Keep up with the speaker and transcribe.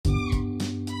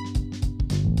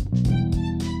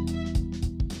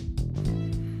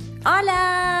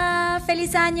Hola,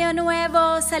 feliz año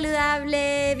nuevo,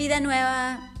 saludable, vida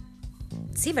nueva.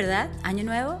 Sí, ¿verdad? Año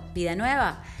nuevo, vida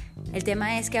nueva. El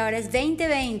tema es que ahora es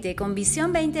 2020, con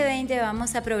Visión 2020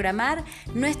 vamos a programar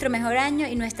nuestro mejor año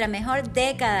y nuestra mejor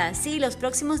década. Sí, los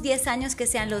próximos 10 años que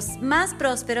sean los más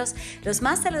prósperos, los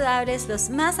más saludables, los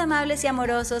más amables y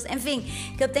amorosos, en fin,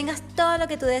 que obtengas todo lo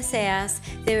que tú deseas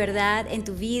de verdad en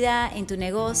tu vida, en tu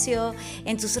negocio,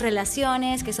 en tus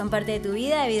relaciones que son parte de tu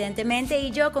vida, evidentemente.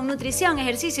 Y yo con nutrición,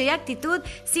 ejercicio y actitud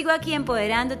sigo aquí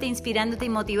empoderándote, inspirándote y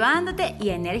motivándote y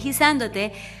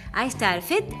energizándote a estar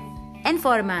fit, en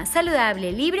forma,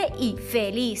 saludable, libre y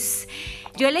feliz.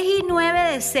 Yo elegí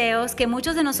 9 deseos que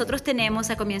muchos de nosotros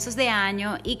tenemos a comienzos de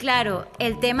año y claro,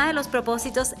 el tema de los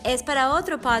propósitos es para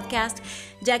otro podcast,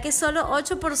 ya que solo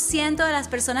 8% de las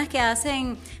personas que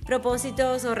hacen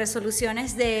propósitos o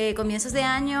resoluciones de comienzos de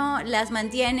año las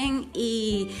mantienen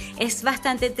y es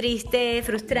bastante triste,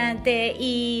 frustrante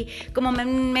y como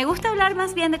me gusta hablar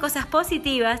más bien de cosas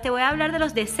positivas, te voy a hablar de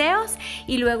los deseos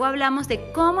y luego hablamos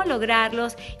de cómo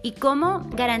lograrlos y cómo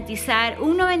garantizar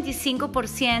un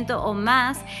 95% o más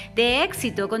de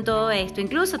éxito con todo esto.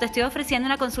 Incluso te estoy ofreciendo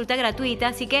una consulta gratuita,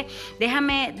 así que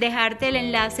déjame dejarte el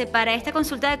enlace para esta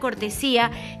consulta de cortesía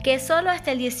que es solo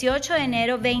hasta el 18 de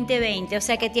enero 2020, o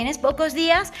sea que tienes pocos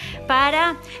días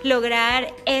para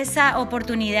lograr esa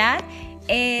oportunidad.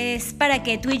 Es para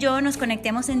que tú y yo nos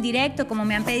conectemos en directo, como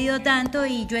me han pedido tanto,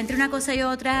 y yo entre una cosa y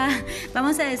otra,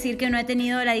 vamos a decir que no he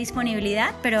tenido la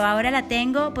disponibilidad, pero ahora la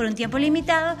tengo por un tiempo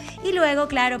limitado y luego,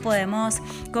 claro, podemos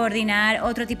coordinar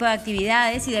otro tipo de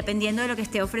actividades y dependiendo de lo que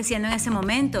esté ofreciendo en ese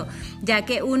momento, ya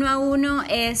que 1 a 1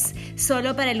 es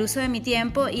solo para el uso de mi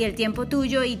tiempo y el tiempo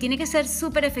tuyo y tiene que ser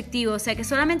súper efectivo, o sea que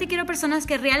solamente quiero personas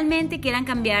que realmente quieran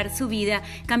cambiar su vida,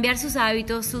 cambiar sus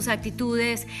hábitos, sus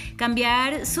actitudes,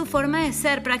 cambiar su forma de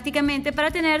ser prácticamente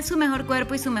para tener su mejor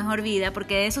cuerpo y su mejor vida,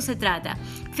 porque de eso se trata.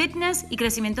 Fitness y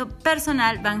crecimiento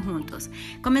personal van juntos.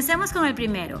 Comencemos con el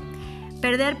primero.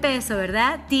 Perder peso,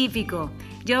 ¿verdad? Típico.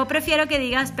 Yo prefiero que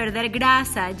digas perder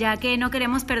grasa, ya que no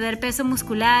queremos perder peso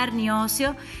muscular ni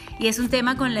óseo y es un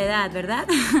tema con la edad, ¿verdad?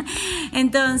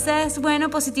 Entonces, bueno,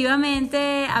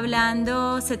 positivamente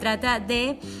hablando, se trata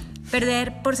de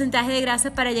perder porcentaje de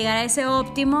grasa para llegar a ese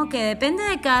óptimo que depende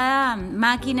de cada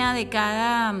máquina, de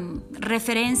cada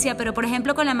referencia, pero por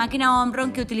ejemplo con la máquina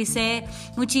Omron que utilicé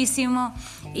muchísimo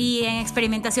y en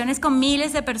experimentaciones con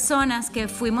miles de personas que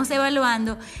fuimos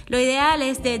evaluando, lo ideal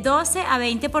es de 12 a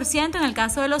 20% en el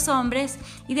caso de los hombres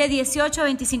y de 18 a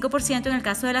 25% en el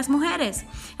caso de las mujeres.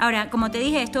 Ahora, como te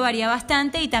dije, esto varía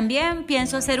bastante y también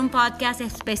pienso hacer un podcast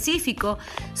específico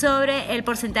sobre el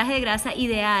porcentaje de grasa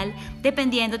ideal,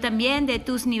 dependiendo también de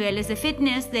tus niveles de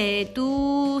fitness, de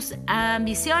tus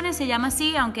ambiciones, se llama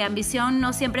así, aunque ambición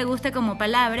no siempre gusta como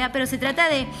palabra, pero se trata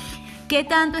de ¿qué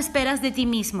tanto esperas de ti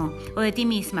mismo o de ti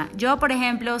misma? Yo, por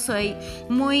ejemplo, soy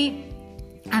muy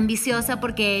ambiciosa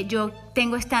porque yo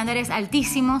tengo estándares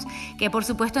altísimos que por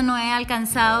supuesto no he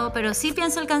alcanzado, pero sí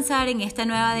pienso alcanzar en esta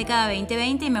nueva década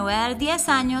 2020 y me voy a dar 10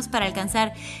 años para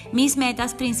alcanzar mis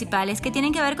metas principales que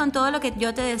tienen que ver con todo lo que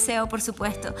yo te deseo, por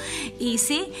supuesto. Y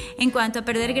sí, en cuanto a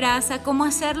perder grasa, ¿cómo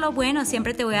hacerlo? Bueno,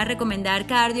 siempre te voy a recomendar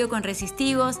cardio con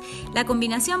resistivos. La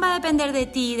combinación va a depender de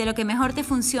ti, de lo que mejor te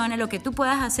funcione, lo que tú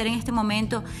puedas hacer en este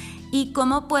momento y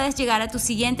cómo puedes llegar a tu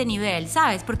siguiente nivel,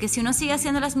 ¿sabes? Porque si uno sigue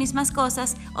haciendo las mismas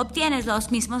cosas, obtienes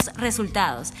los mismos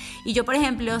resultados. Y yo, por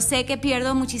ejemplo, sé que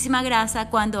pierdo muchísima grasa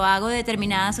cuando hago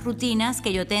determinadas rutinas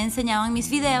que yo te he enseñado en mis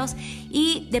videos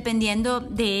y dependiendo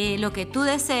de lo que tú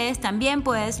desees, también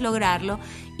puedes lograrlo.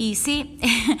 Y sí,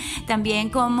 también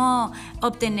cómo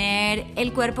obtener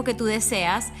el cuerpo que tú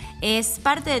deseas es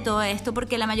parte de todo esto,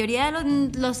 porque la mayoría de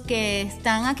los que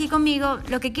están aquí conmigo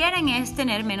lo que quieren es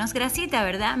tener menos grasita,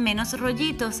 ¿verdad? Menos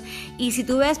rollitos. Y si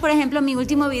tú ves, por ejemplo, mi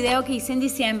último video que hice en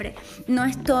diciembre, no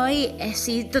estoy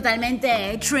así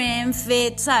totalmente trim,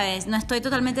 fit, ¿sabes? No estoy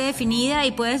totalmente definida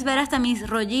y puedes ver hasta mis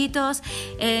rollitos,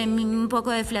 un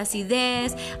poco de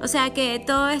flacidez. O sea que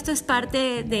todo esto es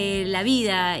parte de la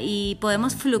vida y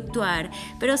podemos fluctuar.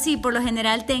 Pero sí, por lo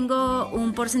general tengo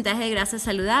un porcentaje de grasa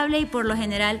saludable y por lo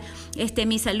general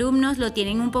mis alumnos lo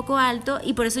tienen un poco alto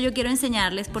y por eso yo quiero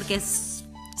enseñarles porque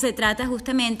se trata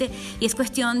justamente y es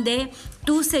cuestión de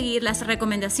tú seguir las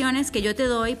recomendaciones que yo te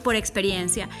doy por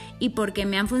experiencia y porque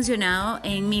me han funcionado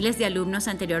en miles de alumnos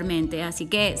anteriormente. Así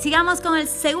que sigamos con el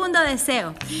segundo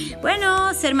deseo.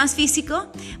 Bueno, ser más físico,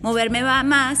 moverme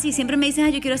más y siempre me dicen,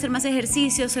 yo quiero hacer más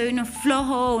ejercicio, soy un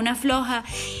flojo o una floja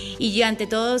y yo ante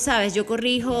todo, sabes, yo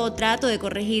corrijo o trato de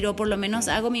corregir o por lo menos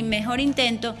hago mi mejor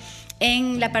intento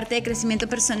en la parte de crecimiento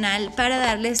personal para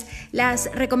darles las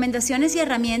recomendaciones y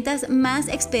herramientas más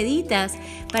expeditas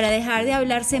para dejar de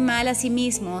hablarse mal a sí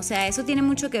mismo. O sea, eso tiene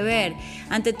mucho que ver.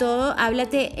 Ante todo,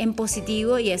 háblate en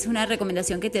positivo y es una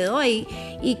recomendación que te doy.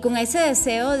 Y con ese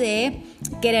deseo de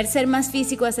querer ser más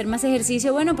físico, hacer más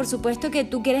ejercicio, bueno, por supuesto que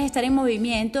tú quieres estar en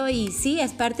movimiento y sí,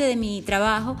 es parte de mi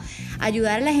trabajo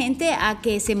ayudar a la gente a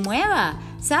que se mueva,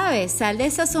 ¿sabes? Sal de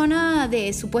esa zona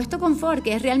de supuesto confort,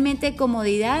 que es realmente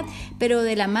comodidad, pero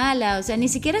de la mala. O sea, ni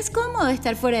siquiera es cómodo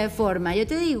estar fuera de forma. Yo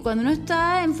te digo, cuando uno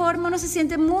está en forma, uno se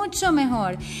siente mucho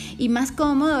mejor y más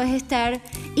cómodo es estar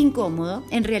incómodo,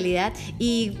 en realidad.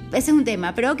 Y ese es un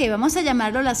tema, pero ok, vamos a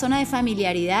llamarlo la zona de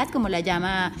familiaridad, como la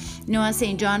llama Noah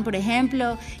St. John, por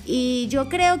ejemplo. Y yo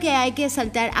creo que hay que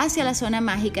saltar hacia la zona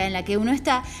mágica en la que uno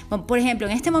está. Por ejemplo,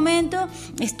 en este momento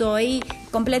estoy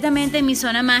completamente en mi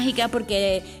zona mágica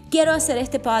porque quiero hacer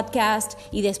este podcast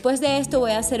y después de esto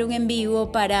voy a hacer un en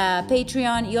vivo para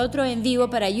Patreon y otro en vivo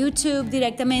para YouTube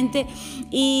directamente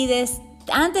y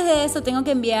antes de eso tengo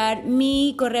que enviar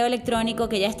mi correo electrónico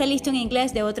que ya está listo en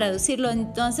inglés, debo traducirlo.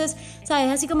 Entonces, ¿sabes?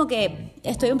 Así como que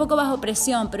estoy un poco bajo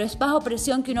presión, pero es bajo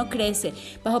presión que uno crece,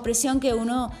 bajo presión que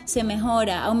uno se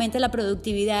mejora, aumenta la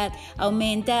productividad,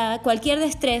 aumenta cualquier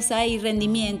destreza y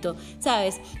rendimiento,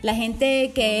 ¿sabes? La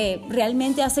gente que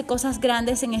realmente hace cosas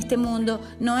grandes en este mundo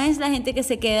no es la gente que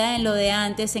se queda en lo de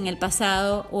antes, en el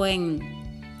pasado o en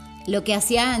lo que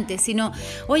hacía antes, sino,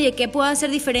 oye, ¿qué puedo hacer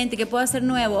diferente? ¿Qué puedo hacer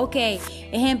nuevo? Ok,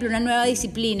 ejemplo, una nueva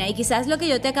disciplina. Y quizás lo que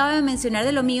yo te acabo de mencionar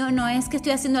de lo mío no es que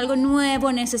estoy haciendo algo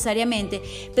nuevo necesariamente,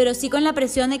 pero sí con la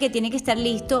presión de que tiene que estar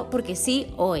listo porque sí,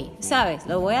 hoy, ¿sabes?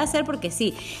 Lo voy a hacer porque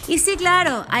sí. Y sí,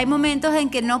 claro, hay momentos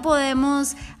en que no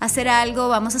podemos hacer algo,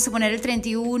 vamos a suponer el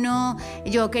 31,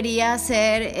 yo quería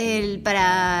hacer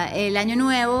para el año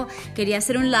nuevo, quería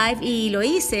hacer un live y lo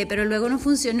hice, pero luego no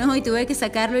funcionó y tuve que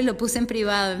sacarlo y lo puse en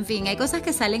privado, en fin. Hay cosas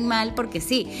que salen mal porque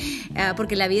sí,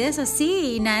 porque la vida es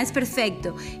así y nada es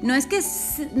perfecto. No es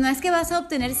que vas a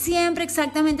obtener siempre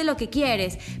exactamente lo que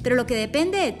quieres, pero lo que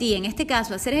depende de ti, en este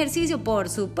caso, hacer ejercicio, por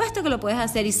supuesto que lo puedes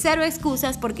hacer y cero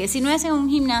excusas, porque si no es en un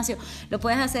gimnasio, lo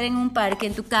puedes hacer en un parque,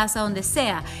 en tu casa, donde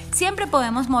sea. Siempre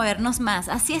podemos movernos más,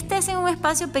 así estés en un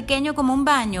espacio pequeño como un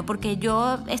baño, porque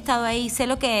yo he estado ahí, sé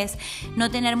lo que es no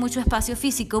tener mucho espacio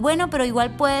físico. Bueno, pero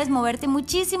igual puedes moverte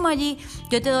muchísimo allí.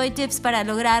 Yo te doy tips para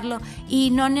lograrlo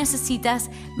y no necesitas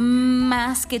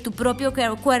más que tu propio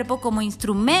cuerpo como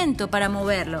instrumento para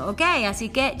moverlo, ¿ok? Así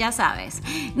que ya sabes.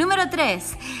 Número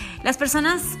 3. Las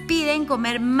personas piden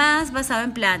comer más basado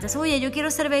en plantas. Oye, yo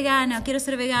quiero ser vegano.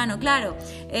 Claro,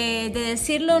 de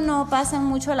decirlo no pasan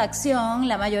mucho a la acción,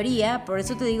 la mayoría. Por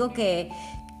eso te digo que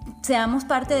seamos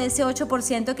parte de ese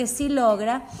 8% que sí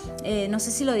logra, no sé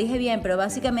si lo dije bien, pero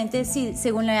básicamente sí,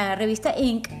 según la revista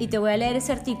Inc., y te voy a leer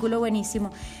ese artículo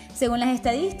buenísimo, según las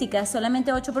estadísticas,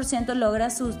 solamente 8% logra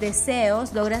sus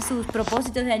deseos, logra sus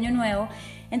propósitos de año nuevo.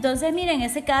 Entonces, mira, en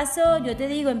ese caso, yo te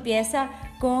digo, empieza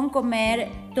con comer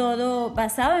todo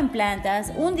basado en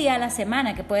plantas, un día a la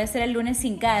semana, que puede ser el lunes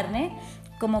sin carne,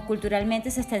 como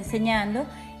culturalmente se está enseñando,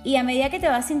 y a medida que te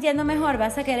vas sintiendo mejor,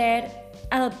 vas a querer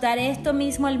adoptar esto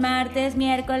mismo el martes,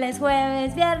 miércoles,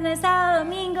 jueves, viernes, sábado,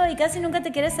 domingo y casi nunca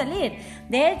te quieres salir.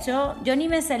 De hecho, yo ni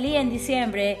me salí en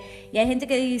diciembre y hay gente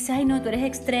que dice, ay no, tú eres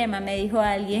extrema, me dijo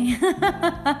alguien.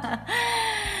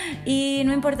 Y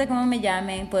no importa cómo me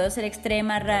llamen, puedo ser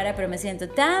extrema, rara, pero me siento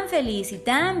tan feliz y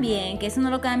tan bien que eso no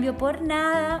lo cambio por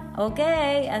nada, ¿ok?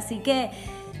 Así que,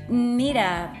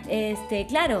 mira,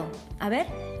 claro, a ver,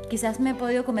 quizás me he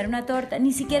podido comer una torta,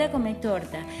 ni siquiera comí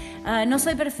torta. No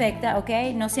soy perfecta, ¿ok?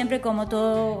 No siempre como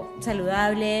todo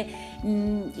saludable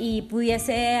y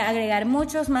pudiese agregar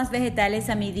muchos más vegetales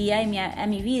a mi día y a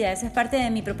mi vida. Esa es parte de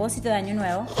mi propósito de Año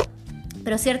Nuevo.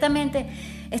 Pero ciertamente,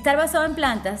 estar basado en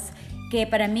plantas, que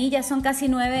para mí ya son casi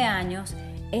 9 años,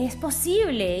 es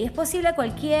posible. Y es posible a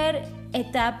cualquier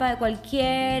etapa, a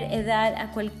cualquier edad,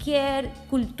 a cualquier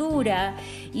cultura.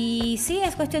 Y sí,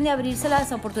 es cuestión de abrirse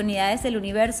las oportunidades del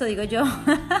universo, digo yo,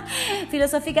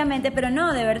 filosóficamente, pero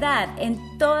no, de verdad, en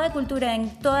toda cultura, en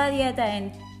toda dieta,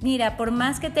 mira, por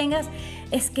más que tengas,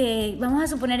 es que vamos a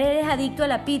suponer eres adicto a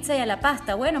la pizza y a la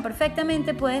pasta. Bueno,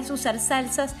 perfectamente puedes usar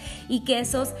salsas y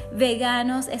quesos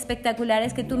veganos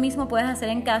espectaculares que tú mismo puedes hacer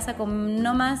en casa con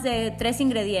no más de 3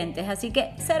 ingredientes. Así que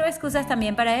cero excusas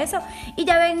también para eso. Y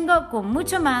ya vengo con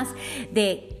mucho más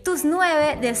de tus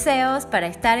 9 deseos para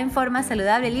estar en forma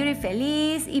saludable, libre y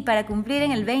feliz y para cumplir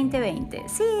en el 2020.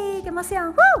 Sí, qué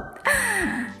emoción. ¡Woo!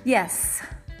 Yes.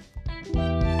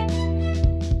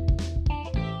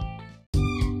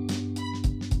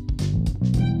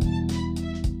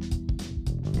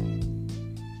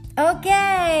 Ok,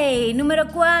 Número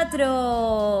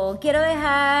 4. Quiero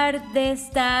dejar de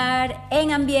estar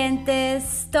en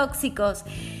ambientes tóxicos.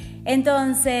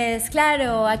 Entonces,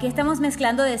 claro, aquí estamos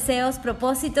mezclando deseos,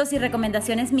 propósitos y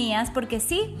recomendaciones mías, porque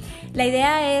sí, la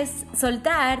idea es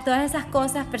soltar todas esas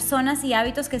cosas, personas y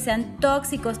hábitos que sean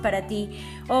tóxicos para ti.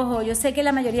 Ojo, yo sé que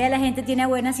la mayoría de la gente tiene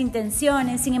buenas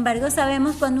intenciones, sin embargo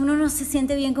sabemos cuando uno no se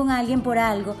siente bien con alguien por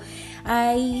algo.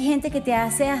 Hay gente que te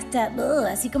hace hasta,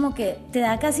 así como que te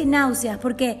da casi náuseas,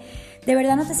 porque de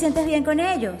verdad no te sientes bien con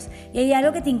ellos y hay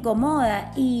algo que te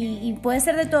incomoda y puede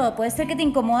ser de todo. Puede ser que te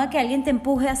incomoda que alguien te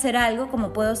empuje a hacer algo,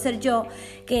 como puedo ser yo,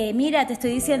 que mira, te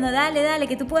estoy diciendo dale,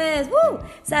 que tú puedes,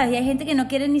 ¿sabes? Y hay gente que no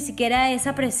quiere ni siquiera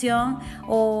esa presión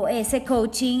o ese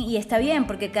coaching, y está bien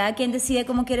porque cada quien decide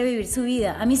cómo quiere vivir su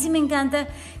vida. A mí sí me encanta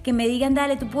que me digan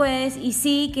dale, tú puedes, y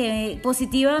sí, que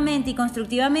positivamente y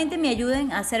constructivamente me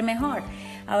ayuden a ser mejor.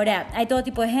 Ahora, hay todo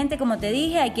tipo de gente, como te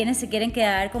dije, hay quienes se quieren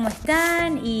quedar como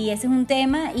están y ese es un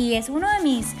tema y es uno de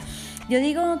mis, yo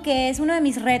digo que es uno de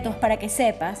mis retos para que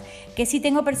sepas que sí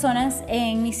tengo personas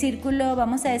en mi círculo,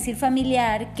 vamos a decir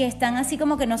familiar, que están así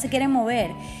como que no se quieren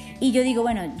mover. Y yo digo,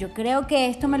 bueno, yo creo que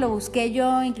esto me lo busqué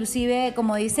yo, inclusive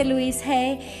como dice Louise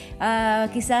Hay,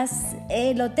 quizás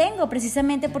lo tengo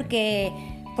precisamente porque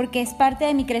es parte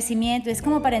de mi crecimiento. Es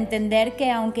como para entender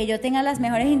que aunque yo tenga las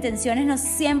mejores intenciones, no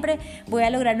siempre voy a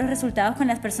lograr los resultados con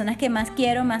las personas que más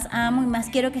quiero, más amo y más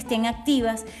quiero que estén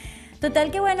activas.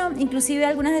 Total que bueno, inclusive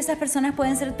algunas de esas personas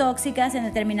pueden ser tóxicas en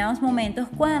determinados momentos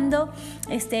cuando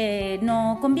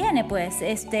no conviene, pues,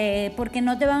 porque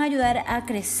no te van a ayudar a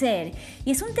crecer.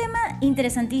 Y es un tema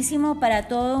interesantísimo para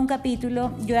todo un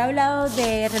capítulo. Yo he hablado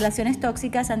de relaciones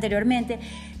tóxicas anteriormente,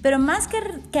 pero más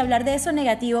que hablar de eso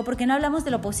negativo, ¿por qué no hablamos de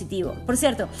lo positivo? Por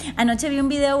cierto, anoche vi un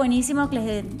video buenísimo,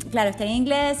 claro, está en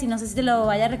inglés y no sé si te lo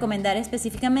vaya a recomendar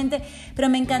específicamente, pero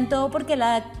me encantó porque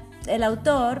el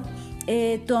autor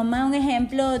toma un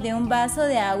ejemplo de un vaso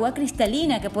de agua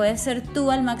cristalina que puedes ser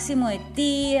tú al máximo de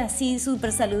ti, así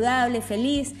súper saludable,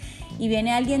 feliz, y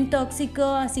viene alguien tóxico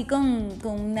así con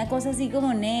una cosa así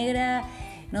como negra,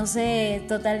 no sé,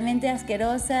 totalmente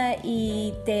asquerosa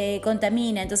y te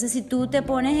contamina. Entonces si tú te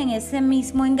pones en ese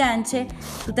mismo enganche,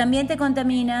 tú también te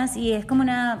contaminas y es como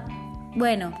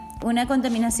una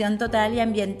contaminación total y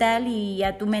ambiental y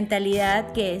a tu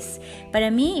mentalidad, que es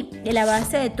para mí la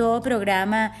base de todo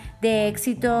programa de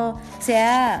éxito,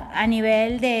 sea a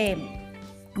nivel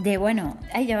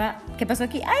ay, ya va, ¿qué pasó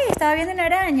aquí? Ay, estaba viendo una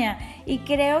araña y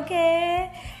creo que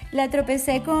la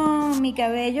tropecé con mi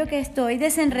cabello que estoy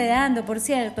desenredando, por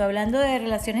cierto, hablando de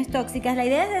relaciones tóxicas. La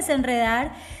idea es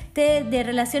desenredarte de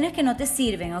relaciones que no te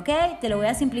sirven, ¿ok? Te lo voy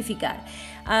a simplificar.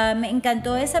 Me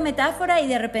encantó esa metáfora y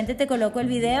de repente te coloco el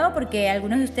video porque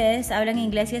algunos de ustedes hablan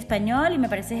inglés y español y me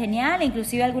parece genial.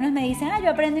 Inclusive algunos me dicen,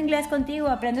 yo aprendo inglés contigo,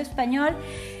 aprendo español,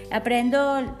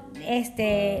 aprendo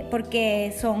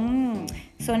porque son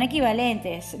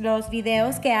equivalentes los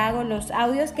videos que hago, los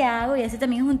audios que hago, y ese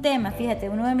también es un tema, fíjate,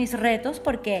 uno de mis retos,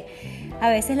 porque a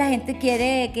veces la gente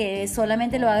quiere que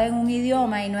solamente lo haga en un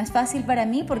idioma y no es fácil para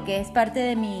mí porque es parte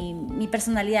de mi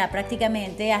personalidad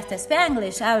prácticamente, hasta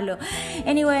Spanglish hablo.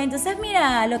 Anyway, entonces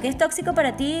mira, lo que es tóxico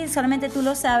para ti solamente tú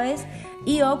lo sabes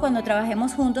y yo cuando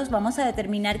trabajemos juntos vamos a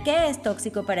determinar qué es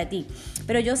tóxico para ti.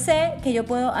 Pero yo sé que yo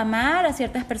puedo amar a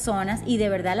ciertas personas y de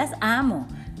verdad las amo,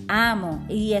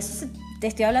 y eso te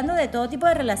estoy hablando de todo tipo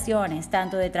de relaciones,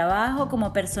 tanto de trabajo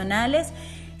como personales.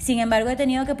 Sin embargo, he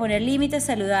tenido que poner límites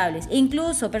saludables.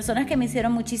 Incluso personas que me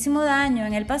hicieron muchísimo daño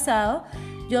en el pasado,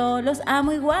 yo los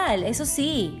amo igual. Eso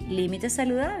sí, límites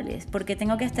saludables. ¿Por qué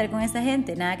tengo que estar con esa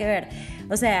gente? Nada que ver.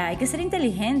 O sea, hay que ser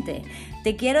inteligente.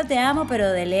 Te quiero, te amo,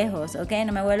 pero de lejos, ¿ok?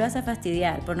 No me vuelvas a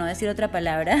fastidiar, por no decir otra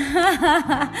palabra.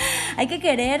 Hay que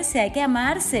quererse, hay que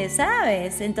amarse,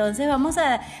 ¿sabes? Entonces vamos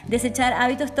a desechar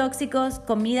hábitos tóxicos,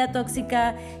 comida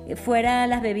tóxica, fuera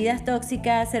las bebidas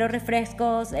tóxicas, cero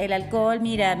refrescos, el alcohol,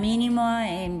 mira, mínimo,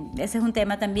 ese es un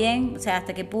tema también, o sea,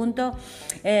 hasta qué punto.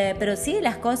 Pero sí,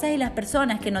 las cosas y las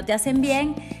personas que no te hacen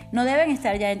bien no deben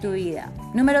estar ya en tu vida.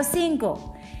 Número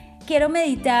 5. Quiero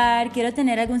meditar, quiero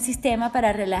tener algún sistema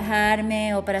para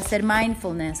relajarme o para hacer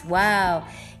mindfulness. ¡Wow!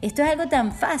 Esto es algo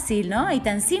tan fácil, ¿no? Y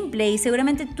tan simple, y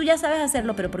seguramente tú ya sabes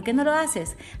hacerlo, pero ¿por qué no lo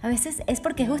haces? A veces es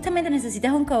porque justamente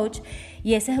necesitas un coach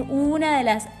y esa es una de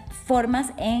las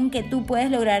formas en que tú puedes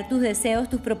lograr tus deseos,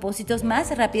 tus propósitos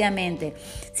más rápidamente.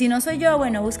 Si no soy yo,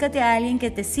 bueno, búscate a alguien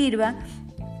que te sirva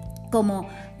como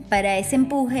para ese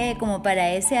empuje, como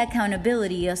para ese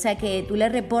accountability, o sea, que tú le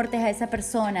reportes a esa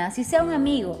persona, así sea un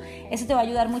amigo. Eso te va a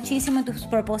ayudar muchísimo en tus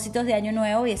propósitos de año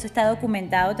nuevo y eso está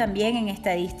documentado también en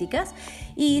estadísticas.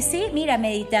 Y sí, mira,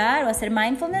 meditar o hacer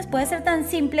mindfulness puede ser tan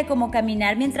simple como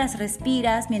caminar mientras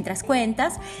respiras, mientras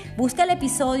cuentas. Busca el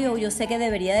episodio, yo sé que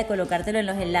debería de colocártelo en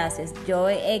los enlaces. Yo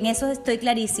en eso estoy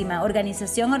clarísima.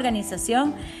 Organización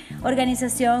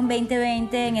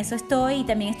 2020, en eso estoy, y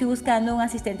también estoy buscando un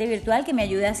asistente virtual que me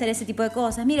ayude a hacer ese tipo de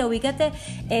cosas. Mira, ubícate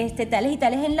tales y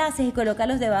tales enlaces y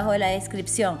colócalos debajo de la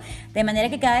descripción, de manera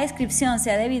que cada descripción,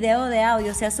 sea de video o de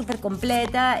audio, sea súper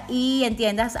completa y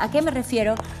entiendas a qué me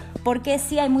refiero. Porque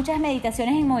sí, hay muchas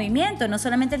meditaciones en movimiento, no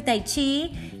solamente el tai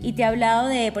chi, y te he hablado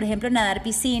de, por ejemplo, nadar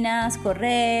piscinas,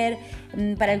 correr,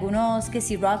 para algunos que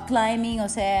sí, rock climbing, o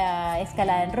sea,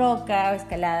 escalada en roca, o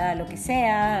escalada lo que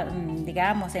sea,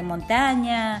 digamos, en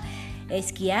montaña,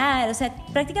 esquiar, o sea,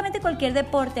 prácticamente cualquier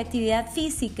deporte, actividad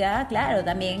física. Claro,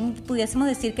 también pudiésemos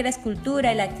decir que la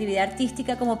escultura y la actividad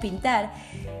artística como pintar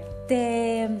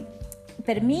te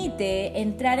permite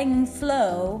entrar en un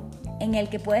flow en el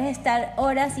que puedes estar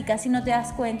horas y casi no te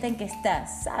das cuenta en que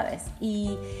estás, ¿sabes?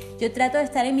 Y yo trato de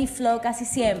estar en mi flow casi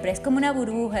siempre. Es como una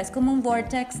burbuja, es como un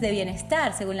vortex de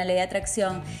bienestar, según la ley de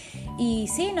atracción. Y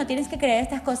sí, no tienes que creer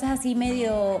estas cosas así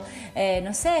medio,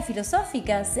 no sé,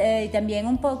 filosóficas, y también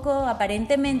un poco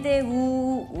aparentemente,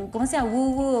 ¿cómo se llama?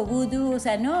 Woo-woo o voodoo, o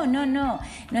sea, no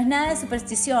es nada de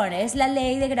superstición, es la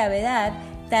ley de gravedad,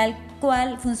 tal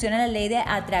cual funciona la ley de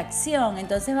atracción.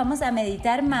 Entonces vamos a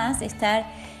meditar más,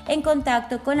 estar en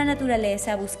contacto con la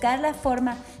naturaleza, buscar la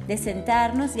forma de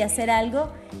sentarnos y hacer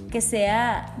algo que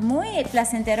sea muy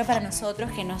placentero para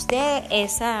nosotros, que nos dé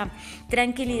esa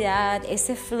tranquilidad,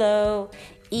 ese flow,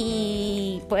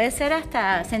 y puede ser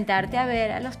hasta sentarte a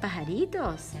ver a los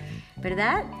pajaritos,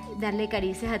 ¿verdad? Darle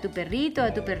caricias a tu perrito,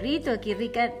 Aquí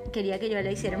Rica quería que yo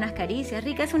le hiciera unas caricias.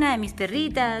 Rica es una de mis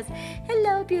perritas.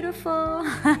 Hello, beautiful.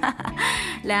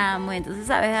 La amo. Entonces,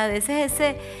 ¿sabes? A veces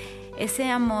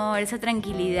ese amor, esa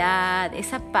tranquilidad,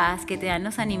 esa paz que te dan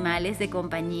los animales de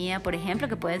compañía, por ejemplo,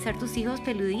 que pueden ser tus hijos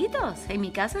peluditos. En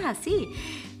mi caso es así.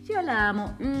 Yo la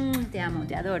amo, te amo,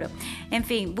 te adoro. En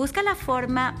fin, busca la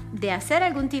forma de hacer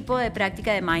algún tipo de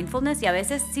práctica de mindfulness, y a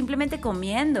veces simplemente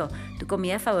comiendo tu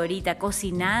comida favorita,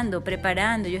 cocinando,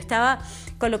 preparando. Yo estaba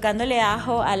colocándole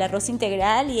ajo al arroz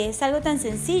integral y es algo tan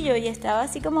sencillo, y estaba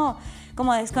así como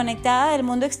desconectada del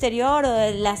mundo exterior o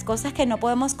de las cosas que no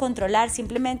podemos controlar,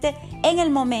 simplemente en el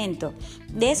momento.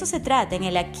 De eso se trata, en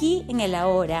el aquí, en el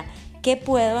ahora. ¿Qué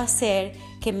puedo hacer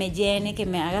que me llene, que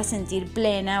me haga sentir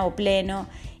plena o pleno?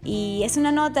 Y es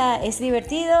una nota, es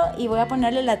divertido, y voy a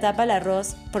ponerle la tapa al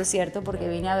arroz, por cierto, porque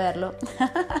vine a verlo.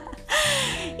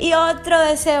 Y otro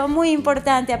deseo muy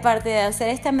importante, aparte de hacer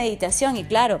esta meditación, y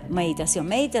claro,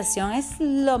 meditación es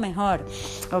lo mejor,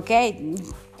 ¿ok?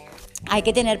 Hay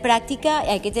que tener práctica,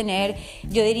 hay que tener,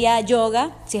 yo diría,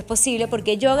 yoga, si es posible,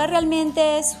 porque yoga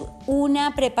realmente es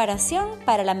una preparación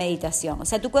para la meditación. O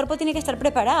sea, tu cuerpo tiene que estar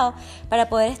preparado para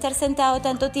poder estar sentado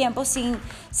tanto tiempo sin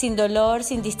dolor,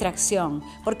 sin distracción.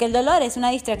 Porque el dolor es una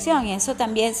distracción, y eso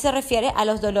también se refiere a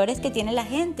los dolores que tiene la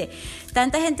gente.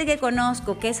 Tanta gente que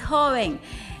conozco que es joven,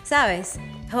 ¿sabes?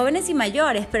 Jóvenes y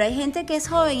mayores, pero hay gente que es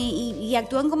joven y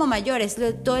actúan como mayores.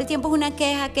 Todo el tiempo es una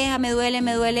queja, me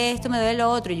duele esto, me duele lo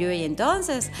otro. Y yo, y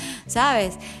entonces,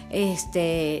 ¿sabes?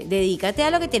 Dedícate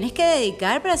a lo que tienes que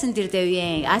dedicar para sentirte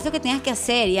bien. Haz lo que tengas que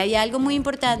hacer. Y hay algo muy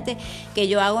importante que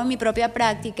yo hago en mi propia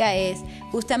práctica, es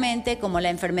justamente como la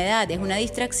enfermedad es una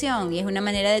distracción y es una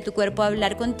manera de tu cuerpo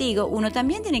hablar contigo, uno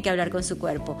también tiene que hablar con su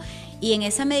cuerpo. Y en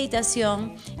esa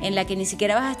meditación en la que ni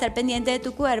siquiera vas a estar pendiente de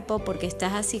tu cuerpo porque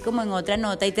estás así como en otra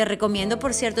nota, y te recomiendo,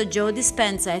 por cierto, Joe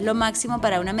Dispenza, es lo máximo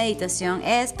para una meditación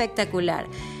espectacular.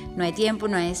 No hay tiempo,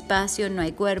 no hay espacio, no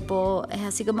hay cuerpo, es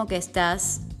así como que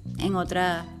estás en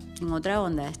otra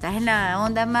onda, estás en la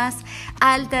onda más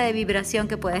alta de vibración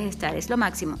que puedes estar, es lo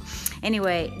máximo.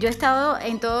 Anyway, yo he estado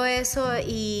en todo eso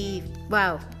y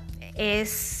wow,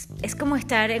 es como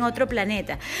estar en otro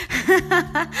planeta.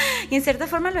 Y en cierta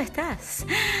forma lo estás.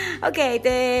 Ok,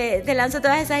 te lanzo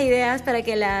todas esas ideas para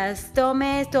que las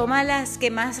tomes. Toma las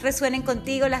que más resuenen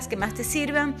contigo, las que más te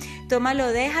sirvan. Tómalo,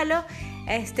 déjalo.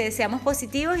 Seamos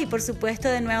positivos, y por supuesto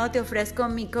de nuevo te ofrezco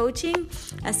mi coaching,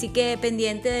 así que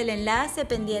pendiente del enlace,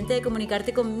 pendiente de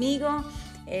comunicarte conmigo.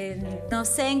 No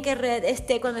sé en qué red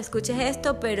esté cuando escuches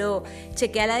esto, pero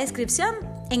chequea la descripción.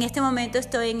 En este momento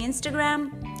estoy en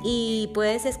Instagram y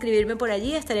puedes escribirme por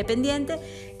allí, estaré pendiente.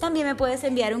 También me puedes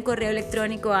enviar un correo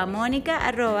electrónico a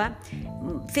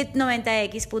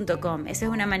monica@fit90x.com. Esa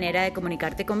es una manera de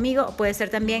comunicarte conmigo. Puede ser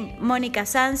también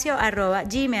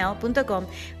monicasancio@gmail.com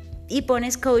y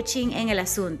pones coaching en el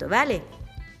asunto, ¿vale?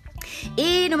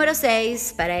 Y número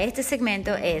 6 para este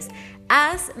segmento es: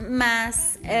 haz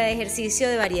más ejercicio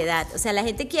de variedad. O sea, la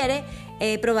gente quiere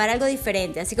probar algo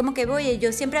diferente. Así como que, oye,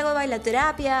 yo siempre hago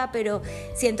bailoterapia, pero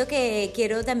siento que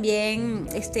quiero también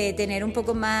tener un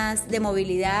poco más de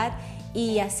movilidad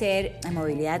y hacer... La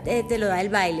movilidad te lo da el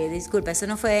baile, disculpa, eso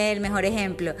no fue el mejor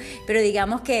ejemplo, pero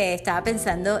digamos que estaba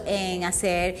pensando en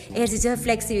hacer ejercicios de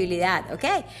flexibilidad, ¿ok?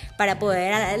 Para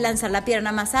poder lanzar la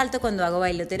pierna más alto cuando hago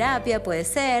bailoterapia, puede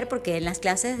ser, porque en las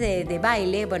clases de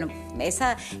baile, bueno,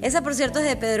 esa por cierto es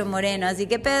de Pedro Moreno, así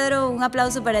que Pedro, un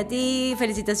aplauso para ti,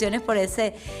 felicitaciones por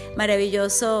ese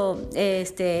maravilloso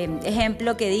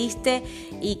ejemplo que diste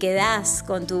y que das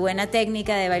con tu buena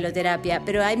técnica de bailoterapia,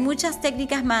 pero hay muchas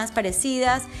técnicas más parecidas.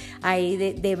 Hay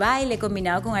de baile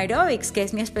combinado con aerobics, que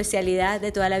es mi especialidad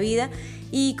de toda la vida,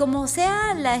 y como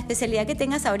sea la especialidad que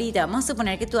tengas ahorita, vamos a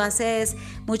suponer que tú haces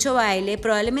mucho baile,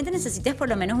 probablemente necesites por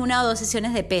lo menos 1 o 2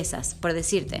 sesiones de pesas, por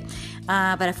decirte,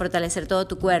 para fortalecer todo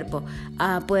tu cuerpo.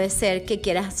 Puede ser que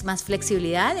quieras más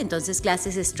flexibilidad, entonces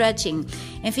clases de stretching.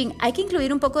 En fin, hay que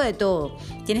incluir un poco de todo.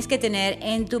 Tienes que tener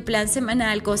en tu plan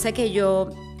semanal, cosa que yo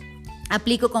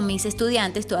aplico con mis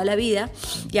estudiantes toda la vida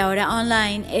y ahora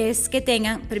online, es que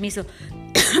tengan, permiso,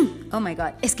 oh my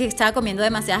God, es que estaba comiendo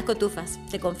demasiadas cotufas,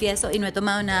 te confieso, y no he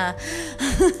tomado nada.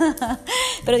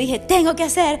 Pero dije, tengo que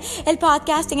hacer el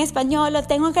podcast en español, lo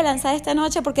tengo que lanzar esta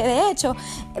noche, porque de hecho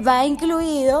va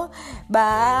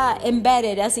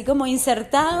embedded, así como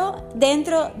insertado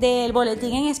dentro del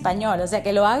boletín en español, o sea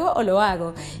que lo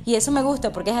hago, y eso me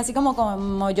gusta, porque es así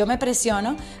como yo me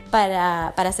presiono para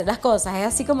hacer las cosas, es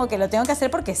así como que lo tengo que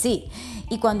hacer porque sí,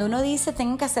 y cuando uno dice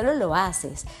tengo que hacerlo, lo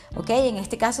haces, ¿ok? En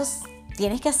este caso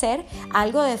tienes que hacer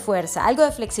algo de fuerza, algo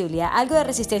de flexibilidad, algo de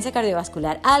resistencia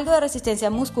cardiovascular, algo de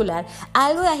resistencia muscular,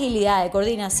 algo de agilidad, de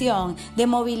coordinación, de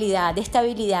movilidad, de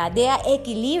estabilidad, de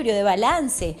equilibrio, de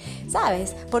balance,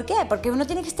 ¿sabes? ¿Por qué? Porque uno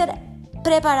tiene que estar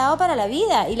preparado para la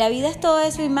vida, y la vida es todo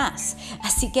eso y más.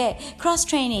 Así que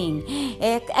cross-training,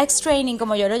 X-training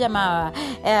como yo lo llamaba,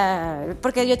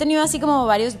 porque yo he tenido así como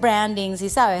varios brandings y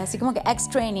sabes, así como que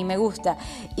X-training me gusta.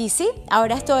 Y sí,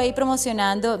 ahora estoy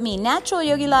promocionando mi Natural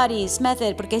Yogi Lattes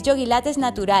Method, porque es yogilates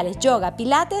naturales, yoga,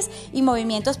 pilates y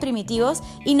movimientos primitivos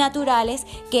y naturales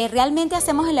que realmente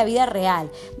hacemos en la vida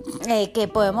real, que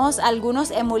podemos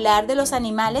algunos emular de los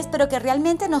animales, pero que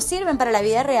realmente nos sirven para la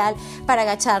vida real, para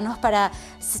agacharnos, para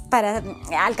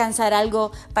alcanzar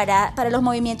algo, para los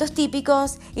movimientos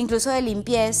típicos, incluso de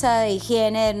limpieza, de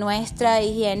higiene, de nuestra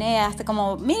higiene, hasta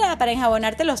como, mira, para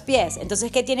enjabonarte los pies.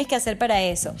 Entonces, ¿qué tienes que hacer para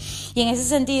eso? Y en ese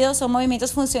sentido son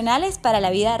movimientos funcionales para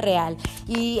la vida real,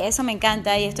 y eso me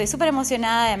encanta, y estoy súper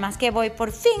emocionada, además que voy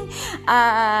por fin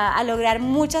a lograr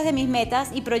muchas de mis metas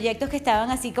y proyectos que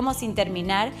estaban así como sin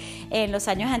terminar en los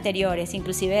años anteriores,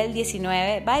 inclusive el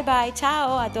 19, bye bye,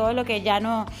 chao, a todo lo que ya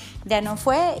no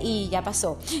fue y ya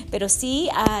pasó, pero sí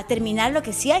a terminar lo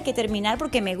que sí hay que terminar,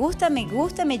 porque me gusta, me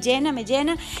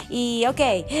llena, y ok,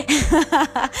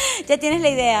 ya tienes la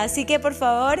idea, así que por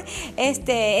favor,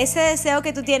 ese deseo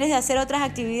que tú tienes de hacer otras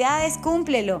actividades,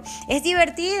 cúmplelo, es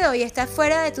divertido y estás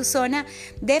fuera de tu zona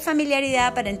de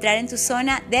familiaridad para entrar en tu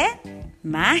zona de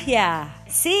magia.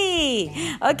 Sí,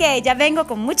 ok, ya vengo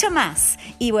con mucho más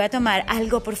y voy a tomar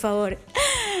algo, por favor.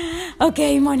 Ok,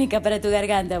 Mónica, para tu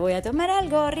garganta voy a tomar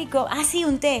algo rico. Sí,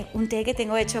 un té que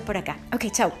tengo hecho por acá. Ok,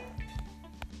 chao.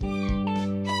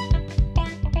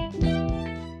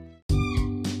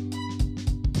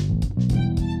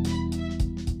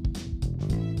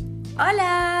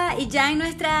 Hola, y ya en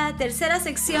nuestra tercera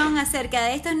sección acerca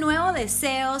de estos nuevos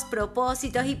deseos,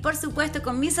 propósitos y por supuesto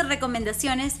con mis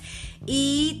recomendaciones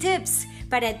y tips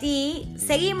para ti,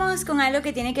 seguimos con algo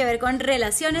que tiene que ver con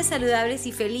relaciones saludables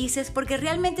y felices, porque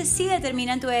realmente sí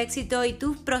determinan tu éxito y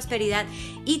tu prosperidad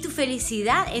y tu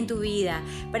felicidad en tu vida.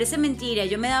 Parece mentira,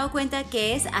 yo me he dado cuenta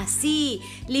que es así.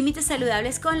 Límites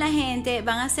saludables con la gente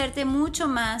van a hacerte mucho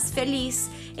más feliz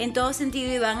en todo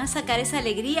sentido y van a sacar esa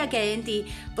alegría que hay en ti,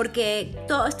 porque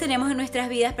todos tenemos en nuestras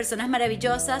vidas personas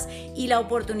maravillosas y la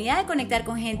oportunidad de conectar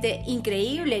con gente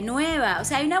increíble, nueva. O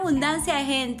sea, hay una abundancia de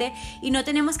gente y no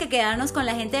tenemos que quedarnos con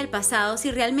la gente del pasado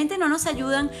si realmente no nos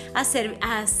ayudan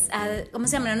 ¿cómo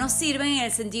se llama? No nos sirven en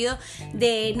el sentido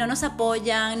de no nos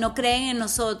apoyan, no creen en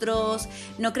nosotros,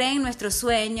 no creen en nuestros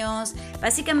sueños.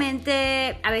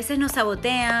 Básicamente, a veces nos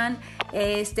sabotean,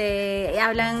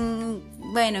 hablan,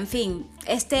 bueno, en fin,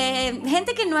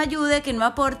 gente que no ayude, que no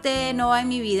aporte, no va en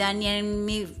mi vida, ni en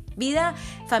mi vida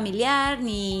familiar,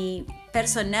 ni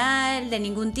personal de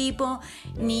ningún tipo,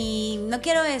 ni no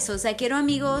quiero eso, o sea, quiero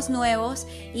amigos nuevos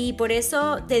y por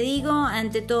eso te digo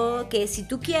ante todo que si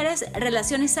tú quieres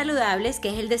relaciones saludables, que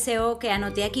es el deseo que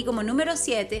anoté aquí como número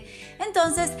 7,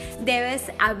 entonces debes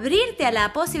abrirte a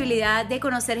la posibilidad de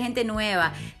conocer gente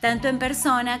nueva, tanto en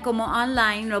persona como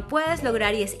online, lo puedes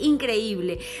lograr y es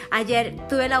increíble. Ayer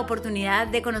tuve la oportunidad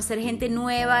de conocer gente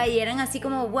nueva y eran así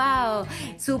como wow,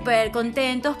 súper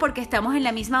contentos porque estamos en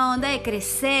la misma onda de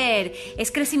crecer.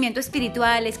 Es crecimiento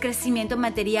espiritual, es crecimiento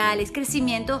material, es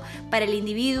crecimiento para el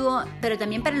individuo, pero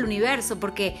también para el universo,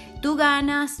 porque tú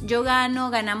ganas, yo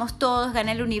gano, ganamos todos,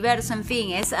 gana el universo, en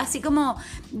fin, es así como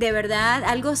de verdad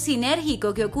algo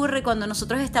sinérgico que ocurre cuando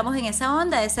nosotros estamos en esa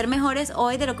onda de ser mejores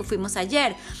hoy de lo que fuimos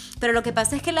ayer. Pero lo que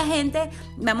pasa es que la gente,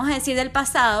 vamos a decir del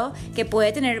pasado, que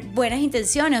puede tener buenas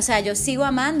intenciones, o sea, yo sigo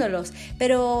amándolos,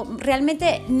 pero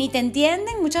realmente ni te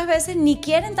entienden muchas veces, ni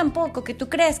quieren tampoco que tú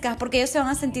crezcas porque ellos se van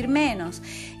a sentir menos.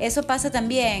 Eso pasa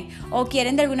también. O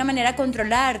quieren de alguna manera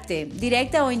controlarte,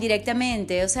 directa o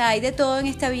indirectamente. O sea, hay de todo en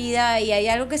esta vida y hay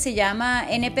algo que se llama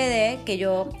NPD, que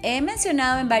yo he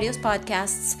mencionado en varios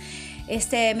podcasts.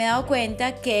 Me he dado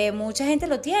cuenta que mucha gente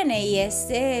lo tiene y es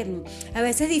a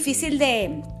veces difícil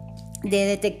de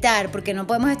detectar, porque no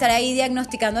podemos estar ahí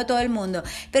diagnosticando a todo el mundo,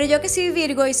 pero yo que soy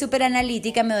Virgo y súper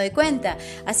analítica me doy cuenta,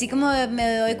 así como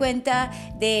me doy cuenta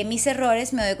de mis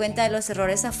errores, me doy cuenta de los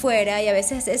errores afuera y a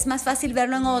veces es más fácil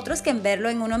verlo en otros que en verlo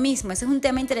en uno mismo. Ese es un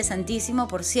tema interesantísimo,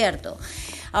 por cierto.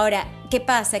 Ahora, ¿qué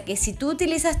pasa? Que si tú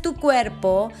utilizas tu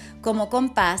cuerpo como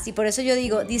compás, y por eso yo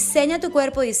digo, diseña tu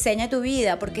cuerpo, diseña tu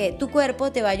vida, porque tu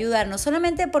cuerpo te va a ayudar, no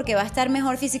solamente porque va a estar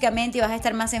mejor físicamente y vas a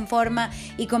estar más en forma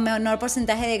y con menor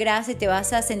porcentaje de grasa y te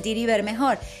vas a sentir y ver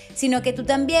mejor, sino que tú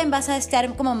también vas a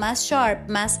estar como más sharp,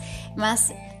 más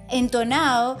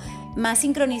entonado, más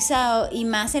sincronizado y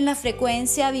más en la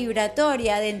frecuencia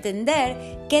vibratoria de entender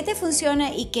qué te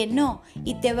funciona y qué no,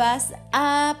 y te vas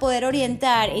a poder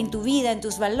orientar en tu vida, en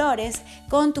tus valores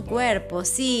con tu cuerpo.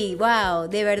 Sí, wow,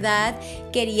 de verdad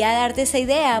quería darte esa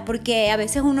idea porque a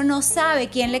veces uno no sabe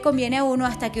quién le conviene a uno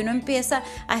hasta que uno empieza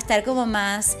a estar como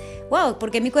más wow,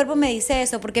 ¿por qué mi cuerpo me dice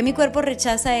eso? ¿Por qué mi cuerpo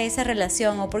rechaza esa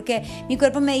relación? ¿O por qué mi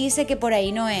cuerpo me dice que por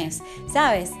ahí no es?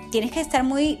 ¿Sabes? Tienes que estar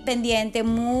muy pendiente,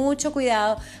 mucho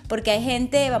cuidado, porque hay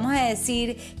gente, vamos a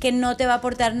decir, que no te va a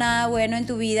aportar nada bueno en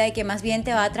tu vida y que más bien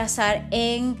te va a atrasar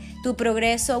en tu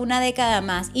progreso una década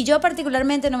más. Y yo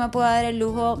particularmente no me puedo dar el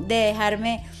lujo de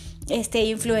dejarme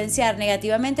influenciar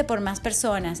negativamente por más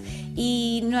personas,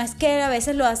 y no es que a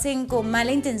veces lo hacen con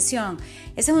mala intención,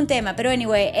 ese es un tema, pero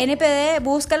anyway, NPD,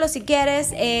 búscalo si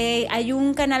quieres. Hay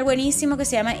un canal buenísimo que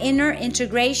se llama Inner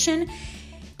Integration,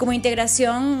 como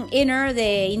integración inner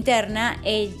de interna.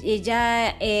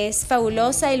 Ella es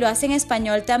fabulosa y lo hace en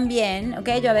español también, ¿ok?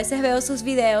 Yo a veces veo sus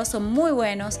videos, son muy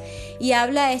buenos y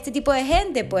habla de este tipo de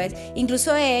gente, pues.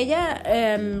 Incluso ella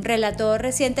relató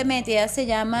recientemente, ella se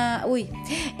llama, oh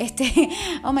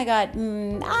my God,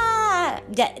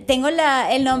 ya tengo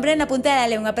el nombre en la punta de la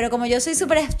lengua, pero como yo soy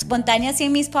súper espontánea así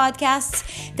en mis podcasts,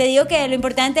 te digo que lo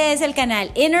importante es el canal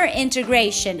Inner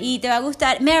Integration y te va a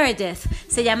gustar. Meredith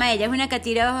se llama ella, es una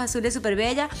catira de ojos azules súper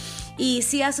bella y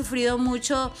sí ha sufrido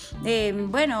mucho.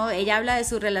 Ella habla de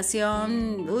su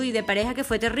relación de pareja que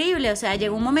fue terrible, o sea,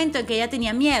 llegó un momento en que ella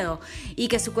tenía miedo y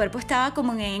que su cuerpo estaba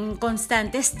como en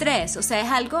constante estrés, o sea, es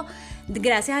algo,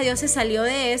 gracias a Dios se salió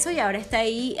de eso y ahora está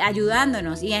ahí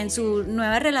ayudándonos, y en su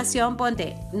nueva relación,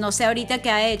 ponte, no sé ahorita qué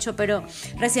ha hecho, pero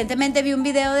recientemente vi un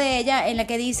video de ella en la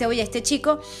que dice, oye, este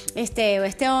chico,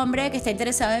 este hombre que está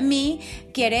interesado en mí,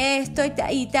 quiere esto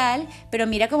y tal, pero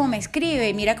mira cómo me escribe,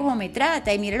 y mira cómo me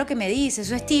trata, y mira lo que me dice.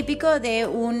 Eso es típico de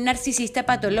un narcisista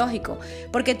patológico,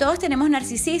 porque todos tenemos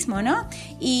narcisismo, ¿no?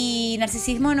 Y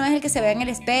narcisismo no es el que se ve en el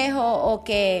espejo o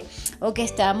que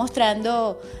está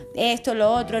mostrando esto,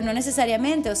 lo otro, no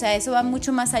necesariamente, o sea, eso va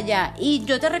mucho más allá. Y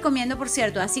yo te recomiendo, por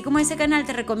cierto, así como ese canal,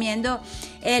 te recomiendo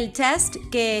el test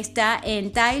que está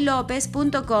en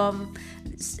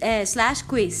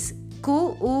tailopez.com/quiz,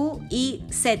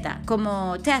 QUIZ,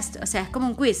 como test, o sea, es como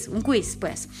un quiz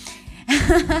pues.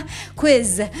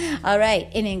 Quiz, all right,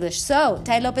 in English. So,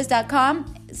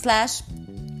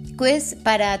 tailopez.com/quiz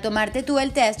para tomarte tú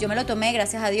el test. Yo me lo tomé,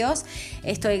 gracias a Dios.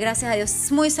 Estoy, gracias a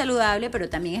Dios, muy saludable, pero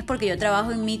también es porque yo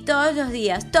trabajo en mí todos los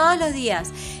días.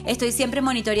 Estoy siempre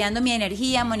monitoreando mi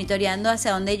energía, monitoreando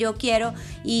hacia dónde yo quiero.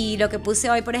 Y lo que puse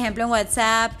hoy, por ejemplo, en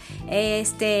WhatsApp,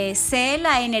 sé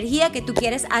la energía que tú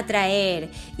quieres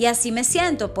atraer. Y así me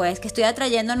siento, pues, que estoy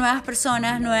atrayendo nuevas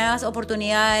personas, nuevas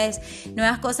oportunidades,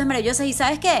 nuevas cosas maravillosas. Y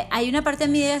 ¿sabes qué? Hay una parte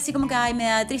de mi vida así como que, me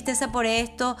da tristeza por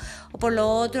esto, o por lo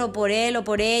otro, o por él, o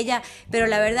por ella. ella, pero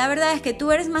la verdad es que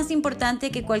tú eres más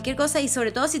importante que cualquier cosa, y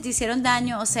sobre todo si te hicieron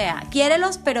daño. O sea,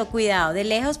 quiérelos, pero cuidado, de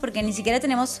lejos, porque ni siquiera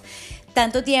tenemos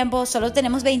tanto tiempo, solo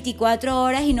tenemos 24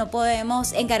 horas y no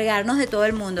podemos encargarnos de todo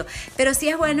el mundo. Pero sí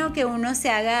es bueno que uno se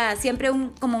haga siempre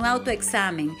como un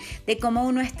autoexamen de cómo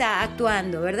uno está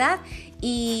actuando, ¿verdad?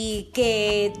 Y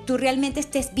que tú realmente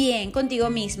estés bien contigo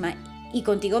misma y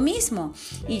contigo mismo.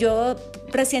 Y yo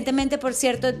recientemente, por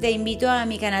cierto, te invito a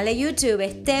mi canal de YouTube,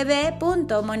 es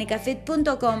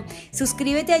tv.monicafit.com.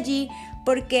 Suscríbete allí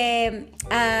porque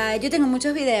yo tengo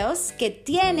muchos videos que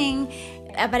tienen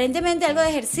aparentemente algo de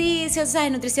ejercicio, o sea, de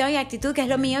nutrición y actitud, que es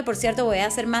lo mío. Y por cierto, voy a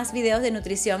hacer más videos de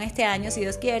nutrición este año, si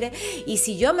Dios quiere, y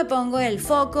si yo me pongo el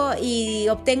foco y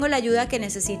obtengo la ayuda que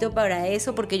necesito para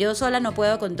eso, porque yo sola no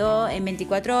puedo con todo en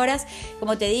 24 horas.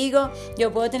 Como te digo,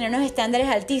 yo puedo tener unos estándares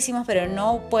altísimos, pero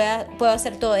no puedo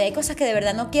hacer todo. Y hay cosas que de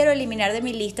verdad no quiero eliminar de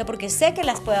mi lista porque sé que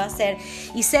las puedo hacer,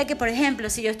 y sé que, por ejemplo,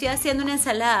 si yo estoy haciendo una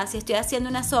ensalada, si estoy haciendo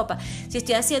una sopa, si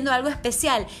estoy haciendo algo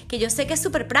especial, que yo sé que es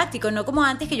súper práctico, no como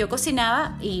antes que yo cocinaba,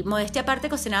 y modestia aparte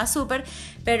cocinaba súper,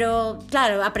 pero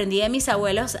claro, aprendí de mis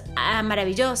abuelos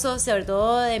maravillosos, sobre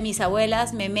todo de mis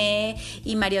abuelas Memé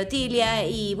y María Otilia,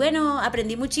 y bueno,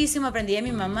 aprendí muchísimo, aprendí de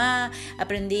mi mamá,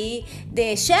 aprendí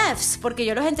de chefs, porque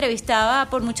yo los entrevistaba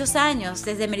por muchos años,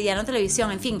 desde Meridiano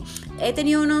Televisión, en fin, he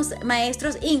tenido unos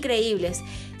maestros increíbles.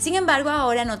 Sin embargo,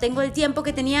 ahora no tengo el tiempo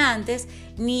que tenía antes,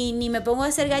 ni me pongo a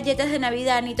hacer galletas de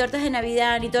Navidad, ni tortas de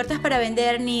Navidad, ni tortas para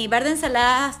vender, ni bar de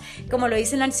ensaladas, como lo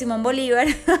hice en la Simón Bolívar,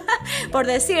 por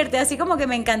decirte, así como que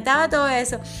me encantaba todo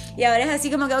eso. Y ahora es así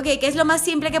como que, ok, ¿qué es lo más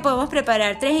simple que podemos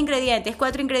preparar? 3 ingredientes,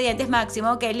 4 ingredientes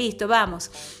máximo, ok, listo,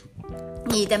 vamos.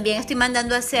 Y también estoy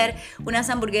mandando a hacer unas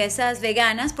hamburguesas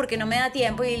veganas porque no me da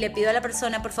tiempo, y le pido a la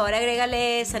persona, por favor,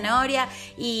 agrégale zanahoria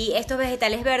y estos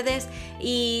vegetales verdes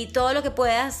y todo lo que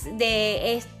puedas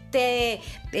de este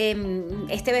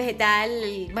vegetal.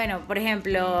 Bueno, por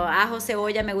ejemplo, ajo,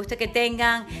 cebolla, me gusta que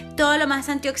tengan todo lo más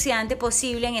antioxidante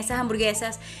posible en esas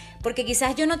hamburguesas, porque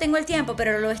quizás yo no tengo el tiempo,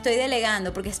 pero lo estoy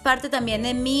delegando, porque es parte también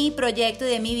de mi proyecto y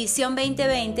de mi visión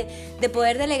 2020, de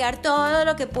poder delegar todo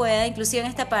lo que pueda, inclusive en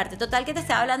esta parte. Total, que te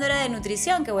estaba hablando era de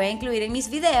nutrición, que voy a incluir en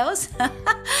mis videos.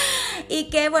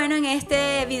 Y que bueno, en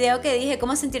este video que dije,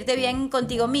 cómo sentirte bien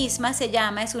contigo misma, se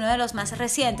llama, es uno de los más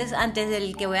recientes, antes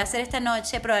del que voy a hacer esta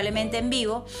noche, probablemente en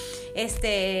vivo,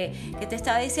 que te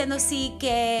estaba diciendo, sí,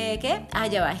 ¿qué?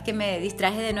 Ya va, es que me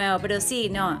distraje de nuevo, pero sí,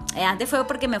 no, antes fue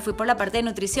porque me fui por la parte de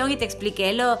nutrición y te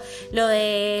expliqué lo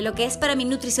que es para mí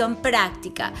nutrición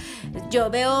práctica. Yo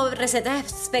veo recetas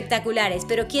espectaculares,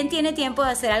 pero ¿quién tiene tiempo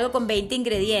de hacer algo con 20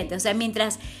 ingredientes? O sea,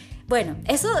 bueno,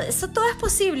 eso todo es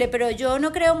posible, pero yo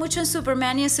no creo mucho en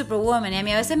Superman y en Superwoman. Y a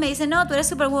mí a veces me dicen, no, tú eres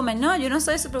Superwoman. No, yo no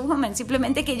soy Superwoman.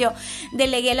 Simplemente que yo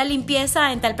delegué la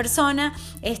limpieza en tal persona.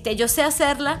 Yo sé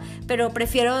hacerla, pero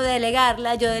prefiero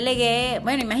delegarla. Yo delegué,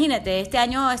 bueno, imagínate, este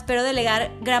año espero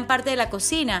delegar gran parte de la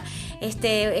cocina.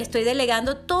 Estoy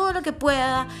delegando todo lo que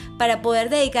pueda para poder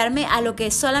dedicarme a lo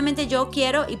que solamente yo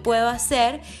quiero y puedo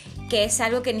hacer, que es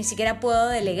algo que ni siquiera puedo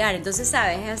delegar. Entonces,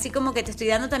 ¿sabes? Es así como que te estoy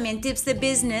dando también tips de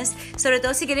business, sobre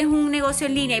todo si quieres un negocio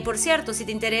en línea. Y por cierto, si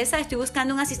te interesa, estoy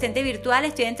buscando un asistente virtual,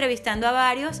 estoy entrevistando a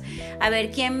varios, a ver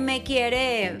quién me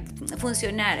quiere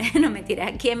funcionar, no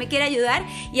mentira, quién me quiere ayudar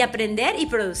y aprender y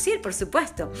producir, por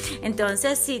supuesto.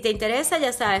 Entonces, si te interesa,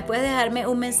 ya sabes, puedes dejarme